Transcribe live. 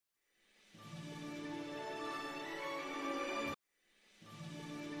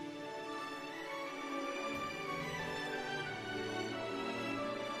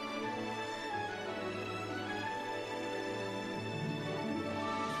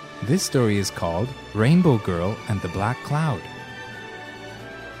This story is called Rainbow Girl and the Black Cloud.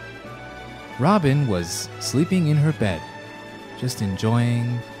 Robin was sleeping in her bed, just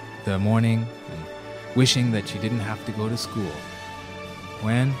enjoying the morning and wishing that she didn't have to go to school,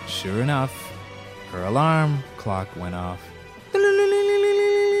 when, sure enough, her alarm clock went off.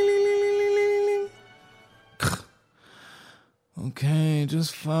 Okay,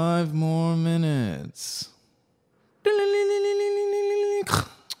 just 5 more minutes.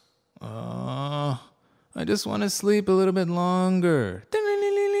 I just want to sleep a little bit longer.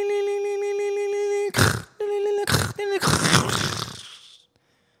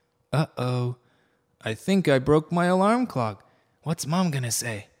 Uh-oh. I think I broke my alarm clock. What's Mom gonna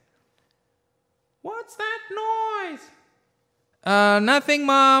say? What's that noise? Nothing,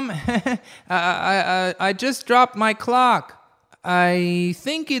 Mom. I just dropped my clock. I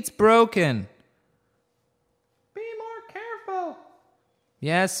think it's broken. Be more careful.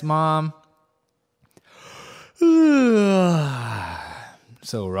 Yes, Mom.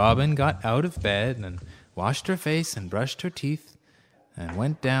 So Robin got out of bed and washed her face and brushed her teeth and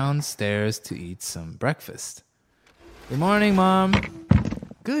went downstairs to eat some breakfast. Good morning, Mom.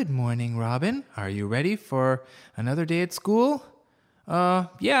 Good morning, Robin. Are you ready for another day at school?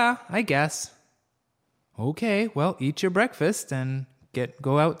 Yeah, I guess. Okay, well, eat your breakfast and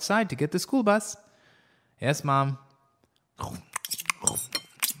go outside to get the school bus. Yes, Mom.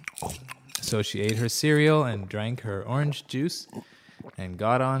 So she ate her cereal and drank her orange juice and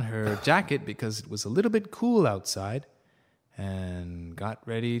got on her jacket because it was a little bit cool outside and got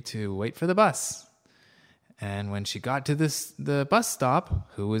ready to wait for the bus. And when she got to the bus stop,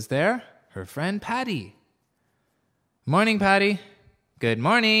 who was there? Her friend Patty. Morning, Patty. Good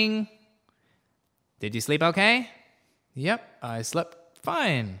morning. Did you sleep okay? Yep, I slept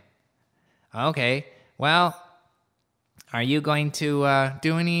fine. Okay, well, are you going to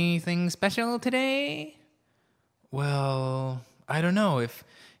do anything special today? Well, I don't know.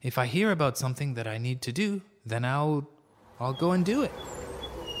 If I hear about something that I need to do, then I'll go and do it.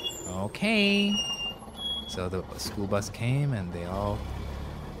 Okay. So the school bus came and they all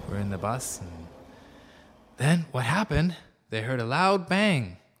were in the bus. And then what happened? They heard a loud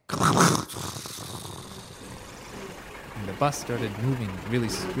bang. And the bus started moving really,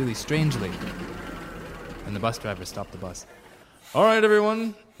 really strangely. And the bus driver stopped the bus. All right,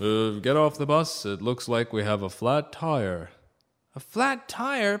 everyone, get off the bus. It looks like we have a flat tire. A flat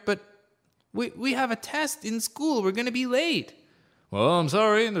tire? But we have a test in school. We're going to be late. Well, I'm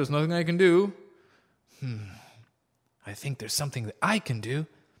sorry. There's nothing I can do. I think there's something that I can do.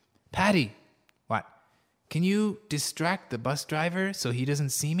 Patty. What? Can you distract the bus driver so he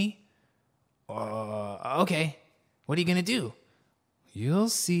doesn't see me? Okay. What are you going to do? You'll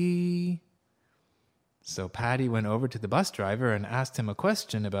see. So Patty went over to the bus driver and asked him a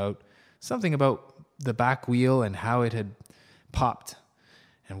question about something about the back wheel and how it had popped.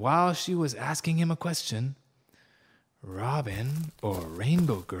 And while she was asking him a question, Robin, or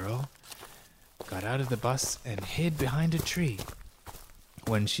Rainbow Girl, got out of the bus and hid behind a tree.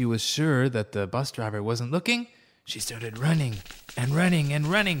 When she was sure that the bus driver wasn't looking, she started running and running and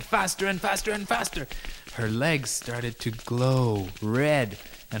running faster and faster and faster. Her legs started to glow red,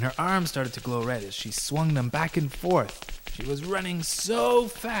 and her arms started to glow red as she swung them back and forth. She was running so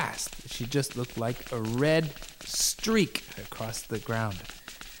fast that she just looked like a red streak across the ground.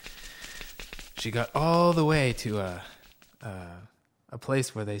 She got all the way to a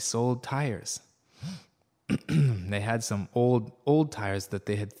place where they sold tires. They had some old tires that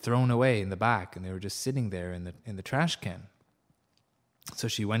they had thrown away in the back, and they were just sitting there in the trash can. So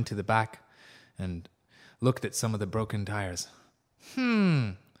she went to the back and looked at some of the broken tires.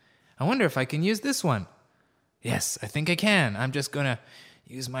 I wonder if I can use this one. Yes, I think I can. I'm just gonna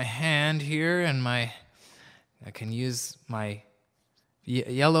use my hand here, and I can use my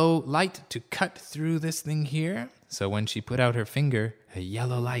yellow light to cut through this thing here. So when she put out her finger, a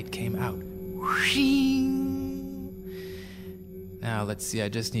yellow light came out. Now let's see, I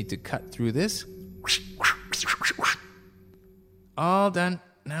just need to cut through this. All done.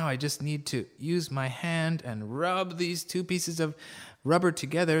 Now I just need to use my hand and rub these two pieces of rubber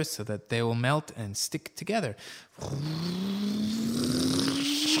together so that they will melt and stick together.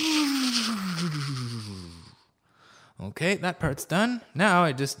 Okay, that part's done. Now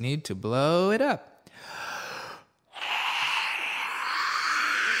I just need to blow it up.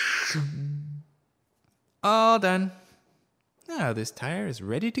 All done. Now this tire is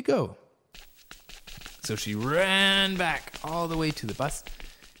ready to go. So she ran back all the way to the bus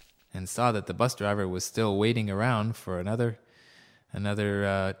and saw that the bus driver was still waiting around for another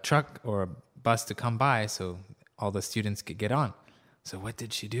truck or a bus to come by so all the students could get on. So what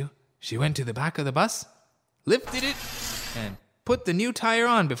did she do? She went to the back of the bus, lifted it, and put the new tire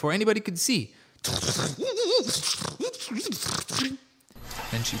on before anybody could see.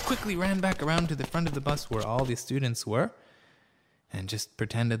 Then she quickly ran back around to the front of the bus where all the students were and just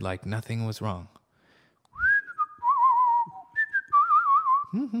pretended like nothing was wrong.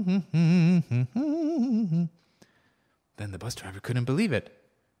 Then the bus driver couldn't believe it.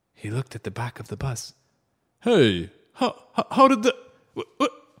 He looked at the back of the bus. Hey, how did that...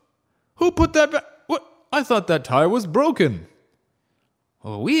 What? Who put that back? What? I thought that tire was broken.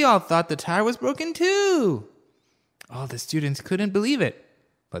 Well, we all thought the tire was broken too. All the students couldn't believe it.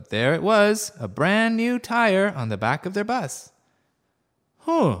 But there it was, a brand new tire on the back of their bus.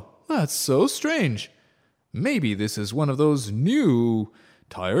 Huh, that's so strange. Maybe this is one of those new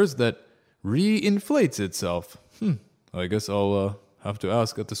tires that re-inflates itself. I guess I'll have to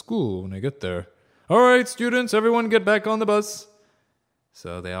ask at the school when I get there. All right, students, everyone get back on the bus.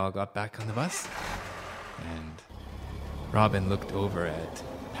 So they all got back on the bus, and Robin looked over at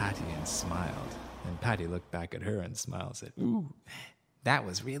Patty and smiled. And Patty looked back at her and smiled and said, "Ooh, that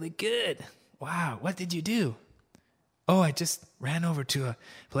was really good. Wow, what did you do?" "Oh, I just ran over to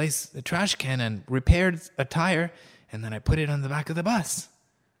a trash can and repaired a tire, and then I put it on the back of the bus."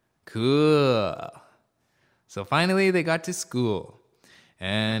 Cool. So finally they got to school,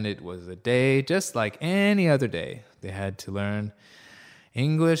 and it was a day just like any other day. They had to learn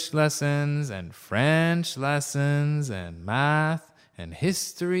English lessons and French lessons and math and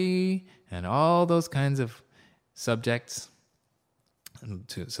history and all those kinds of subjects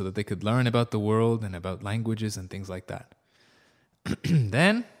so that they could learn about the world and about languages and things like that.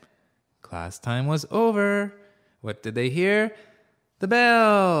 Then class time was over. What did they hear? The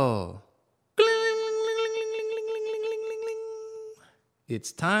bell.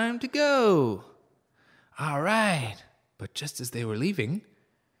 It's time to go. All right. But just as they were leaving,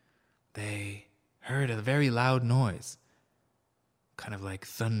 they heard a very loud noise, kind of like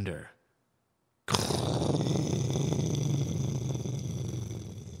thunder.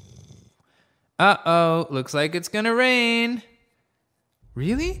 Uh-oh, looks like it's gonna rain.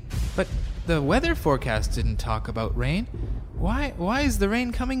 Really? But the weather forecast didn't talk about rain. Why is the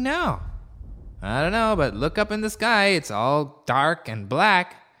rain coming now? I don't know, but look up in the sky. It's all dark and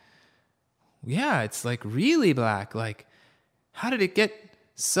black. Yeah, it's like really black. Like, how did it get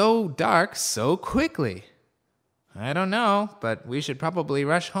so dark so quickly? I don't know, but we should probably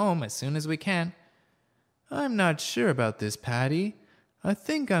rush home as soon as we can. I'm not sure about this, Patty. I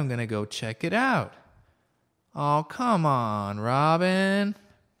think I'm gonna go check it out. Oh, come on, Robin.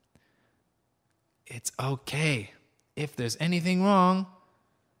 It's okay. If there's anything wrong,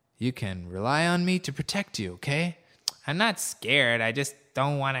 you can rely on me to protect you, okay? I'm not scared. I just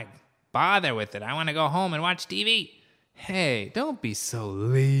don't want to bother with it. I want to go home and watch TV. Hey, don't be so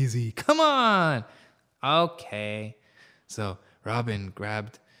lazy. Come on. Okay. So Robin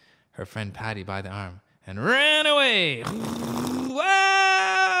grabbed her friend Patty by the arm and ran away.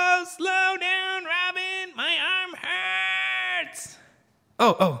 Whoa! Slow down, Robin. My arm hurts.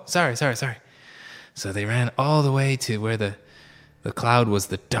 Oh, sorry. So they ran all the way to where the cloud was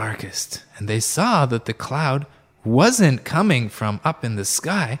the darkest, and they saw that the cloud wasn't coming from up in the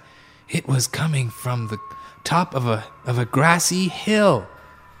sky. It was coming from the top of a grassy hill.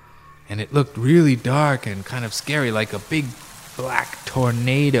 And it looked really dark and kind of scary, like a big black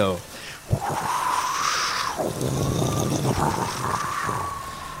tornado.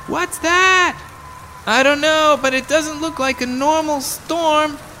 What's that? I don't know, but it doesn't look like a normal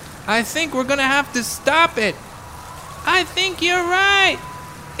storm. I think we're gonna have to stop it. I think you're right.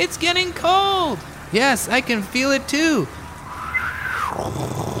 It's getting cold. Yes, I can feel it too.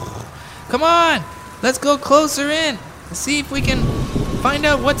 Come on, let's go closer in and see if we can find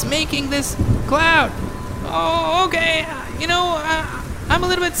out what's making this cloud. Oh, okay. I'm a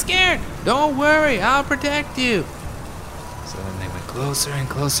little bit scared. Don't worry, I'll protect you. So then they went closer and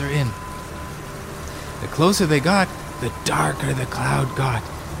closer in. The closer they got, the darker the cloud got,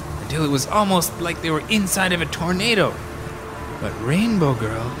 until it was almost like they were inside of a tornado. But Rainbow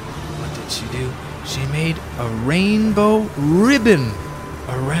Girl, what did she do? She made a rainbow ribbon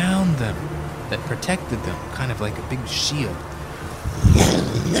around them that protected them, kind of like a big shield.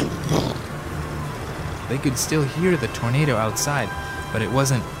 They could still hear the tornado outside, but it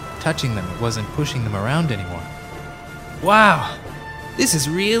wasn't touching them. It wasn't pushing them around anymore. Wow, this is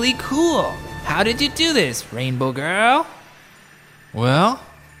really cool. How did you do this, Rainbow Girl? Well,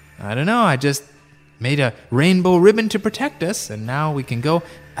 I don't know. I just made a rainbow ribbon to protect us, and now we can go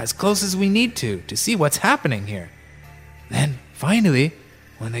as close as we need to see what's happening here. Then, finally,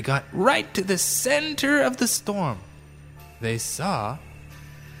 when they got right to the center of the storm, they saw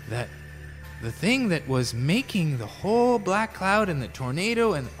that the thing that was making the whole black cloud and the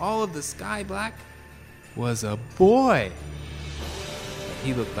tornado and all of the sky black was a boy.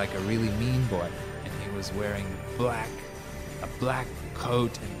 He looked like a really mean boy, and he was wearing a black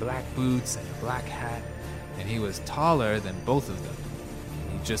coat and black boots and a black hat, and he was taller than both of them.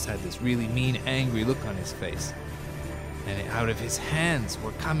 He just had this really mean, angry look on his face. And out of his hands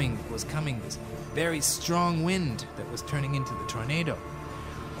was coming this very strong wind that was turning into the tornado.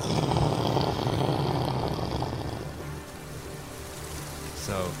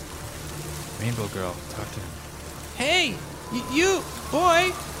 So, Rainbow Girl talked to him. Hey, you,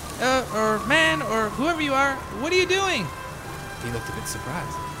 boy, or man, or whoever you are, what are you doing? He looked a bit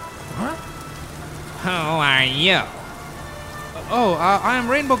surprised. Huh? Who are you? Oh, I am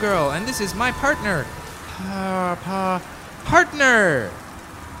Rainbow Girl, and this is my partner. Partner!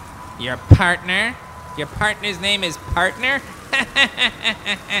 Your partner? Your partner's name is Partner?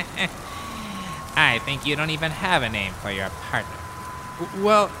 I think you don't even have a name for your partner.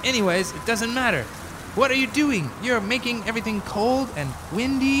 Well, anyways, it doesn't matter. What are you doing? You're making everything cold and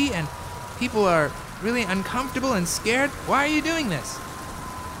windy, and people are really uncomfortable and scared. Why are you doing this?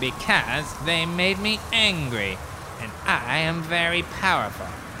 Because they made me angry, and I am very powerful.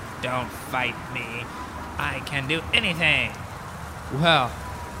 Don't fight me. I can do anything. Well,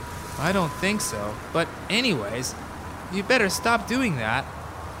 I don't think so. But anyways, you better stop doing that.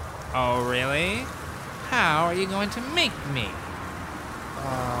 Oh, really? How are you going to make me?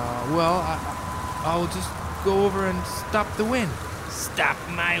 Well, I'll just go over and stop the wind. Stop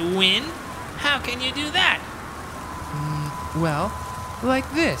my wind? How can you do that? Well, like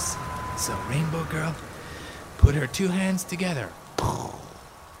this. So Rainbow Girl put her two hands together.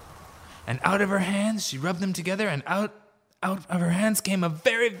 And out of her hands, she rubbed them together, and out of her hands came a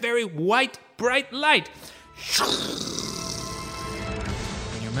very, very white, bright light.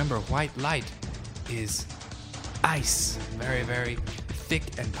 And you remember, white light is ice. Very, very thick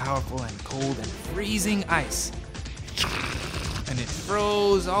and powerful and cold and freezing ice. And it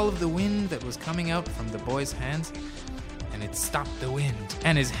froze all of the wind that was coming out from the boy's hands, and it stopped the wind.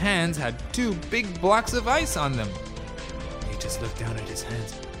 And his hands had two big blocks of ice on them. He just looked down at his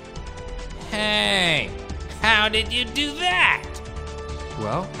hands. Hey, how did you do that?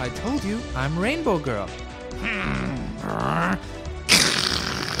 Well, I told you, I'm Rainbow Girl.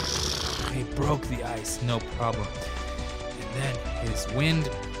 He broke the ice, no problem. And then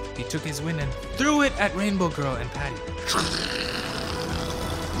he took his wind and threw it at Rainbow Girl and Patty.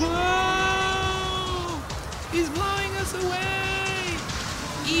 Whoa! He's blowing us away!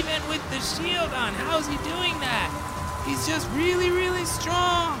 Even with the shield on, how's he doing that? He's just really, really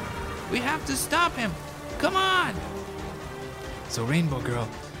strong. We have to stop him. Come on! So Rainbow Girl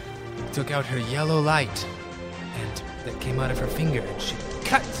took out her yellow light and that came out of her finger, and she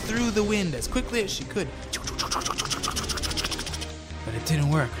cut through the wind as quickly as she could. But it didn't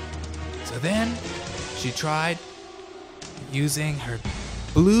work. So then she tried using her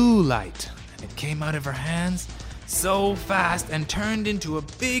blue light, and it came out of her hands so fast and turned into a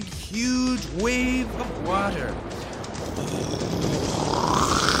big, huge wave of water.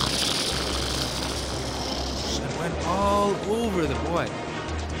 And went all over the boy.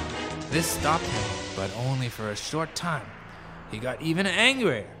 This stopped him, but only for a short time. He got even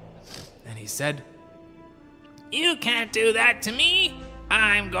angrier, and he said, You can't do that to me.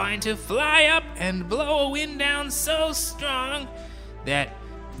 I'm going to fly up and blow a wind down so strong that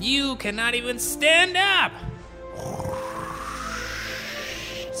you cannot even stand up.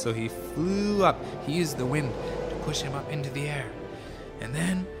 So he flew up. He used the wind to push him up into the air. And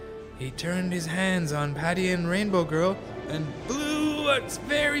then he turned his hands on Patty and Rainbow Girl and blew a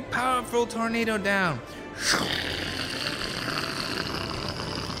very powerful tornado down.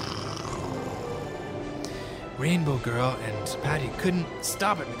 Rainbow Girl and Patty couldn't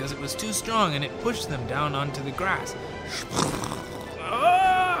stop it because it was too strong, and it pushed them down onto the grass.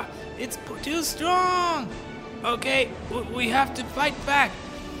 Oh, it's too strong. Okay, we have to fight back.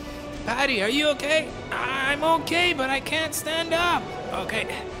 Patty, are you okay? I'm okay, but I can't stand up. Okay,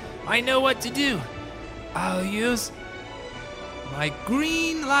 I know what to do. I'll use my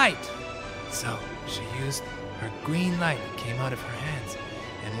green light. So she used her green light that came out of her hands,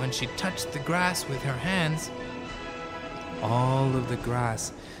 and when she touched the grass with her hands, all of the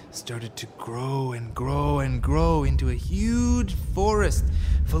grass started to grow and grow and grow into a huge forest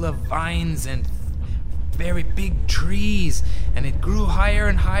full of vines and very big trees, and it grew higher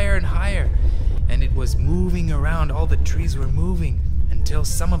and higher and higher, and it was moving around. All the trees were moving until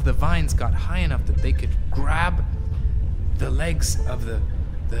some of the vines got high enough that they could grab the legs of the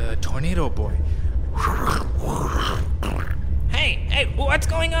tornado boy, Hey, what's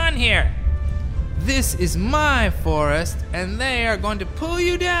going on here? This is my forest, and they are going to pull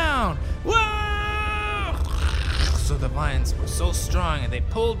you down. Whoa! So the vines were so strong, and they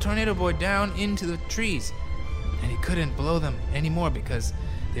pulled Tornado Boy down into the trees. And he couldn't blow them anymore because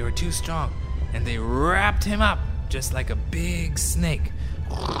they were too strong. And they wrapped him up just like a big snake.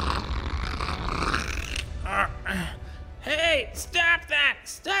 Hey, stop that!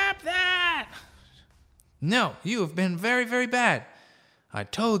 Stop that! No, you have been very, very bad. I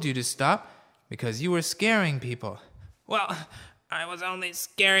told you to stop because you were scaring people. Well, I was only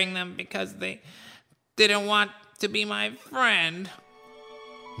scaring them because they didn't want to be my friend.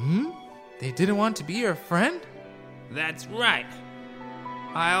 They didn't want to be your friend? That's right.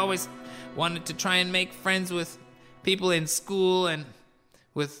 I always wanted to try and make friends with people in school and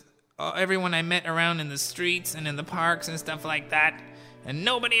with everyone I met around in the streets and in the parks and stuff like that. And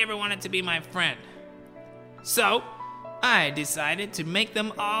nobody ever wanted to be my friend. So, I decided to make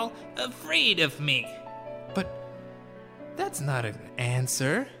them all afraid of me. But that's not an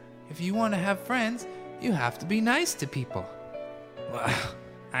answer. If you want to have friends, you have to be nice to people. Well,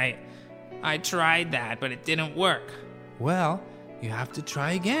 I tried that, but it didn't work. Well, you have to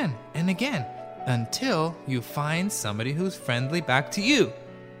try again and again until you find somebody who's friendly back to you.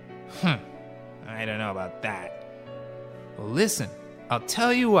 I don't know about that. Well, listen, I'll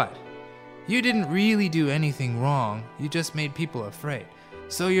tell you what. You didn't really do anything wrong. You just made people afraid.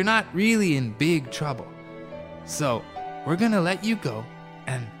 So you're not really in big trouble. So we're gonna let you go,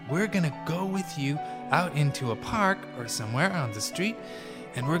 and we're gonna go with you out into a park or somewhere on the street,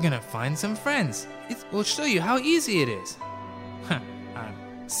 and we're gonna find some friends. We'll show you how easy it is.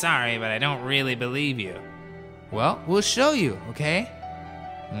 I'm sorry, but I don't really believe you. Well, we'll show you, okay?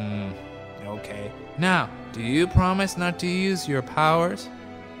 Okay. Now, do you promise not to use your powers?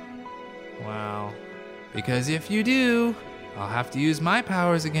 Well, Because if you do, I'll have to use my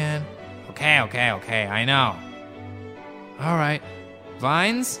powers again. okay, I know. All right,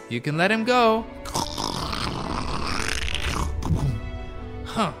 Vines, you can let him go.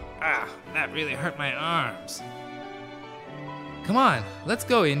 That really hurt my arms. Come on, let's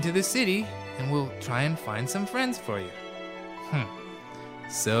go into the city and we'll try and find some friends for you.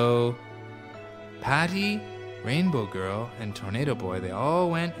 So, Patty, Rainbow Girl, and Tornado Boy, they all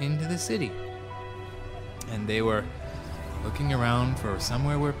went into the city. And they were looking around for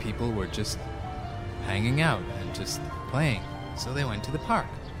somewhere where people were just hanging out and just playing. So they went to the park.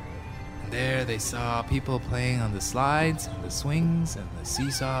 And there they saw people playing on the slides and the swings and the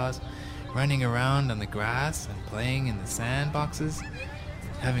seesaws, running around on the grass and playing in the sandboxes,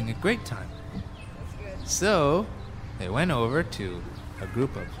 having a great time. So they went over to a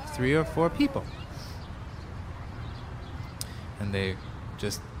group of 3 or 4 people. And they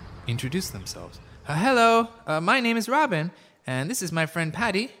just introduced themselves. Hello, my name is Robin, and this is my friend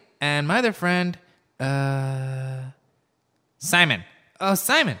Patty, and my other friend, Simon. Oh,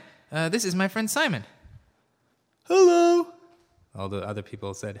 Simon. This is my friend Simon. Hello. All the other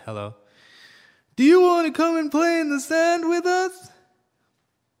people said hello. Do you want to come and play in the sand with us?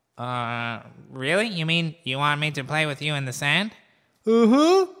 Really? You mean you want me to play with you in the sand?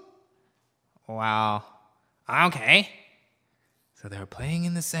 Uh-huh. Well, okay. So they were playing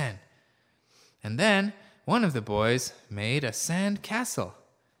in the sand. And then one of the boys made a sand castle.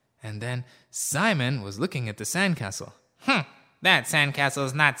 And then Simon was looking at the sand castle. That sandcastle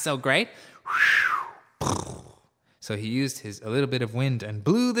is not so great. So he used a little bit of wind and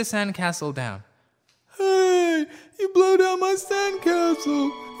blew the sand castle down. Hey, you blow down my sand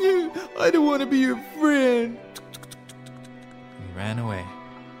castle. I don't want to be your friend. He ran away.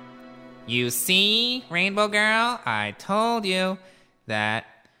 You see, Rainbow Girl, I told you that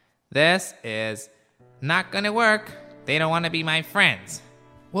this is not gonna work. They don't want to be my friends.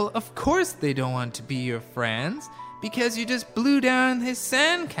 Well, of course they don't want to be your friends, because you just blew down his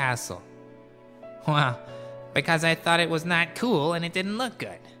sand castle. Well, because I thought it was not cool and it didn't look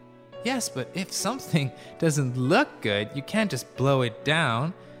good. Yes, but if something doesn't look good, you can't just blow it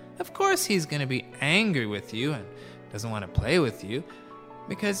down. Of course he's going to be angry with you and doesn't want to play with you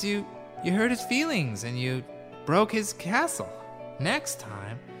because you hurt his feelings and you broke his castle. Next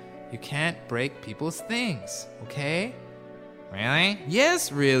time, you can't break people's things, okay? Really?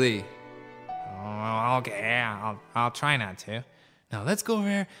 Yes, really. Oh, okay, I'll try not to. Now let's go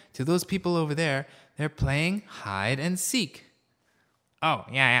over to those people over there. They're playing hide and seek. Oh,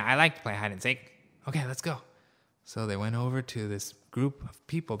 yeah, I like to play hide and seek. Okay, let's go. So they went over to this group of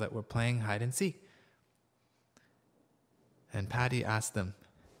people that were playing hide and seek. And Patty asked them,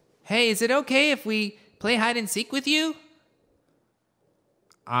 Hey, is it okay if we play hide and seek with you?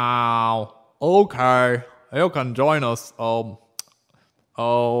 Oh, Okay, you can join us.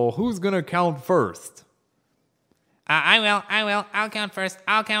 Who's gonna count first? I will. I'll count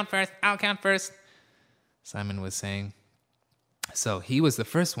first. Simon was saying. So he was the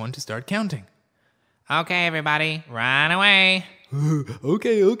first one to start counting. Okay, everybody, run away.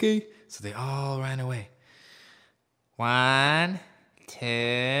 Okay. So they all ran away. 1,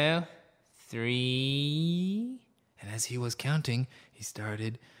 2, 3. And as he was counting, he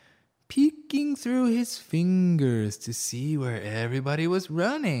started peeking through his fingers to see where everybody was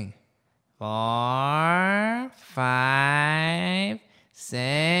running. 4, 5,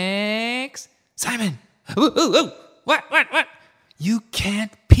 6. Simon! Ooh. What? You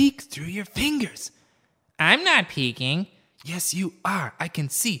can't peek through your fingers. I'm not peeking. Yes, you are. I can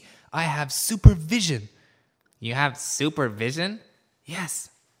see. I have supervision. You have supervision? Yes,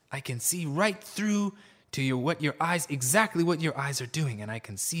 I can see right through to exactly what your eyes are doing, and I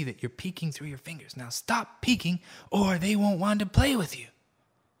can see that you're peeking through your fingers. Now stop peeking, or they won't want to play with you.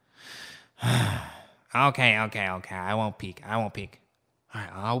 Okay. I won't peek. All right,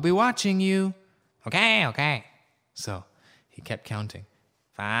 I'll be watching you. Okay. So he kept counting.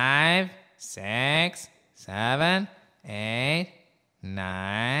 5, 6, 7, 8,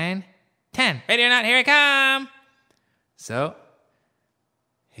 9, 10. Ready or not, here I come. So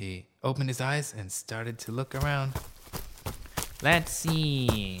he opened his eyes and started to look around. Let's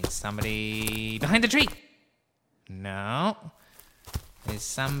see. Somebody behind the tree. No. Is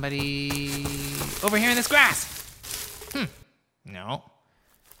somebody over here in this grass? No.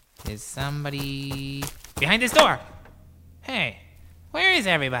 Is somebody behind this door? Hey, where is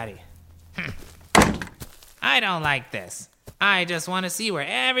everybody? I don't like this. I just want to see where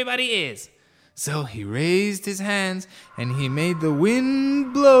everybody is. So he raised his hands and he made the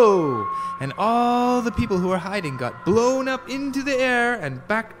wind blow. And all the people who were hiding got blown up into the air and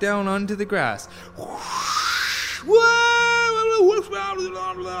back down onto the grass.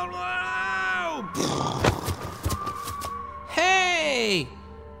 Hey!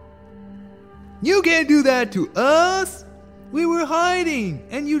 You can't do that to us! We were hiding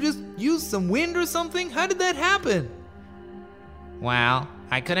and you just used some wind or something? How did that happen? Well,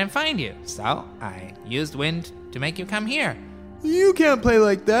 I couldn't find you, so I used wind to make you come here. You can't play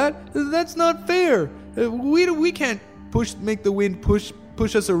like that. That's not fair. We can't make the wind push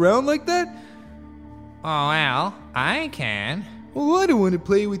us around like that. Oh, well, I can. Well, I don't want to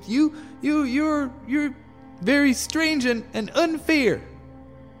play with you. You're very strange and unfair.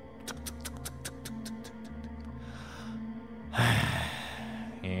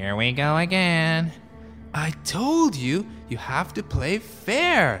 Here we go again. I told you have to play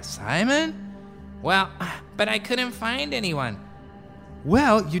fair, Simon. Well, but I couldn't find anyone.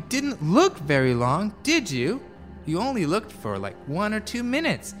 Well, you didn't look very long, did you? You only looked for like 1 or 2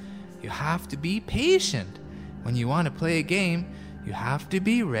 minutes. You have to be patient. When you want to play a game, you have to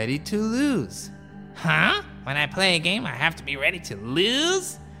be ready to lose. Huh? When I play a game, I have to be ready to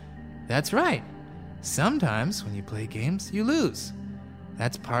lose? That's right. Sometimes when you play games, you lose.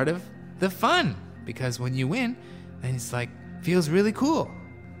 That's part of the fun, because when you win, then it's like, feels really cool.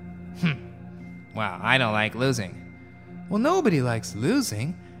 Well, I don't like losing. Well, nobody likes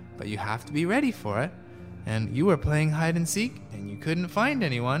losing, but you have to be ready for it. And you were playing hide and seek, and you couldn't find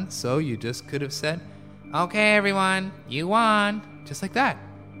anyone, so you just could have said, okay, everyone, you won. Just like that.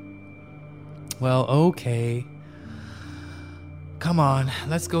 Well, okay. Come on,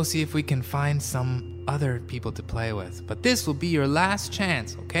 let's go see if we can find some other people to play with. But this will be your last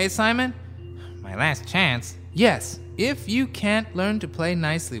chance, okay, Simon? My last chance? Yes, if you can't learn to play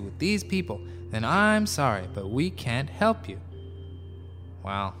nicely with these people, then I'm sorry, but we can't help you.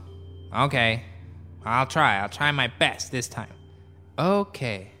 Well, okay. I'll try my best this time.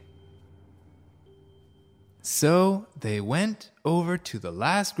 Okay. So they went over to the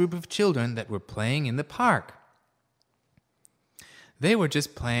last group of children that were playing in the park. They were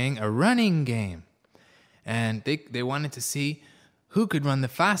just playing a running game. And they wanted to see who could run the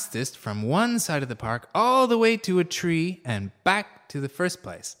fastest from one side of the park all the way to a tree and back to the first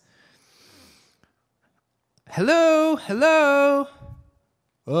place. Hello?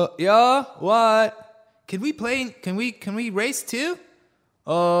 Yeah, what? Can we race too?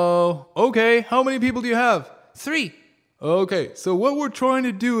 Oh, okay. How many people do you have? 3. Okay, so what we're trying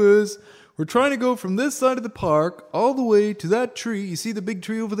to do is, we're trying to go from this side of the park all the way to that tree. You see the big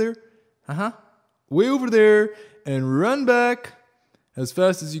tree over there? Uh-huh. Way over there, and run back as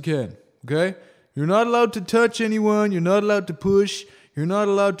fast as you can, okay? You're not allowed to touch anyone. You're not allowed to push. You're not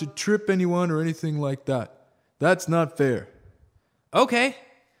allowed to trip anyone or anything like that. That's not fair. Okay.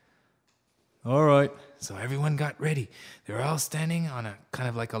 All right. So everyone got ready. They were all standing on a kind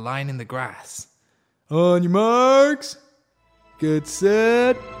of like a line in the grass. On your marks, get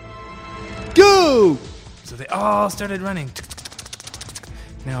set, go! So they all started running.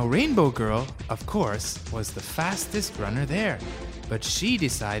 Now, Rainbow Girl, of course, was the fastest runner there, but she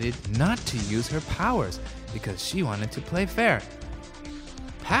decided not to use her powers because she wanted to play fair.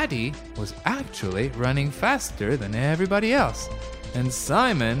 Patty was actually running faster than everybody else, and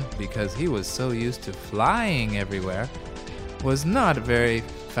Simon, because he was so used to flying everywhere, was not a very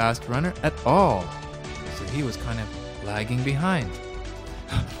fast runner at all, so he was kind of lagging behind.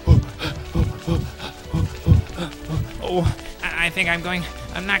 Oh, I think I'm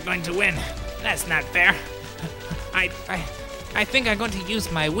not going to win. That's not fair. I think I'm going to use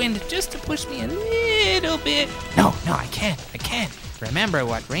my wind just to push me a little bit. No, I can't. Remember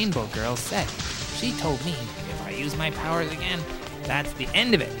what Rainbow Girl said. She told me if I use my powers again, that's the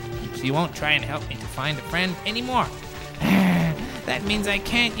end of it. She won't try and help me to find a friend anymore. That means I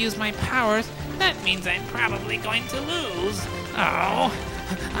can't use my powers. That means I'm probably going to lose. Oh,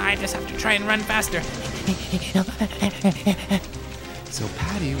 I just have to try and run faster. So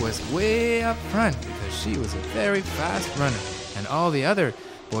Patty was way up front because she was a very fast runner, and all the other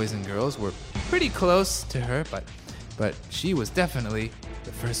boys and girls were pretty close to her, but she was definitely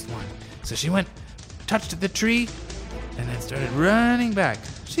the first one. So she went, touched the tree, and then started running back.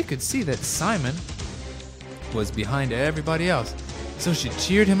 She could see that Simon was behind everybody else, so she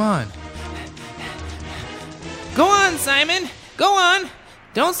cheered him on. Go on, Simon. Go on.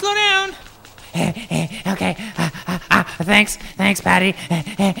 Don't slow down. Okay. Thanks, Patty.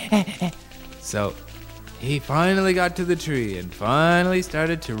 So he finally got to the tree and finally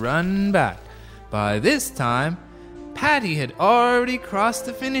started to run back. By this time, Patty had already crossed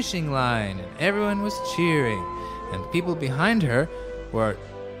the finishing line and everyone was cheering. And the people behind her were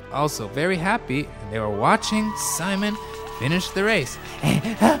also very happy and they were watching Simon finish the race.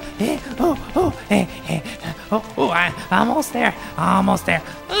 I'm almost there.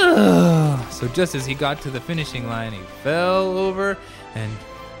 So just as he got to the finishing line, he fell over and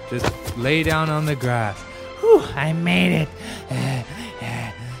just lay down on the grass. I made it.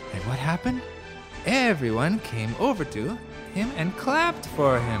 And what happened? Everyone came over to him and clapped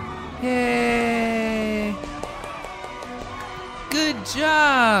for him. Yay! Good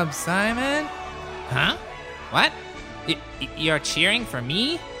job, Simon. Huh? What? You're cheering for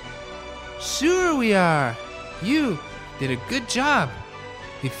me? Sure we are. You did a good job.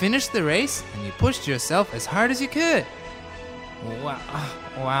 You finished the race and you pushed yourself as hard as you could.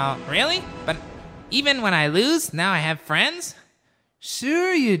 Wow, really? But even when I lose, now I have friends?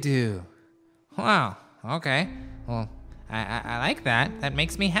 Sure you do. Wow, okay. Well, I like that. That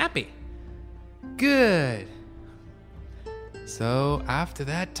makes me happy. Good. So after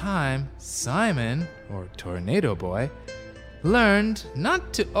that time, Simon, or Tornado Boy, learned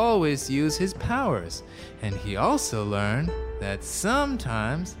not to always use his powers. And he also learned that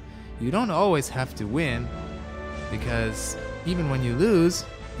sometimes you don't always have to win, because even when you lose,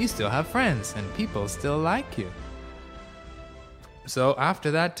 you still have friends and people still like you. So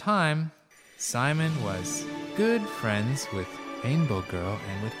after that time, Simon was good friends with Rainbow Girl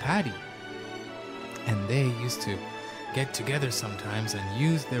and with Patty. And they used to get together sometimes and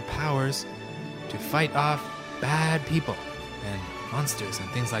use their powers to fight off bad people and monsters and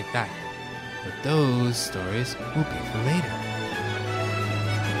things like that. But those stories will be for later.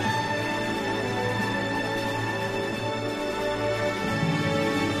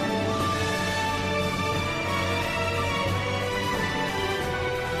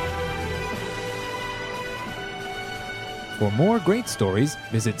 For more great stories,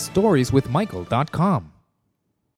 visit storieswithmichael.com.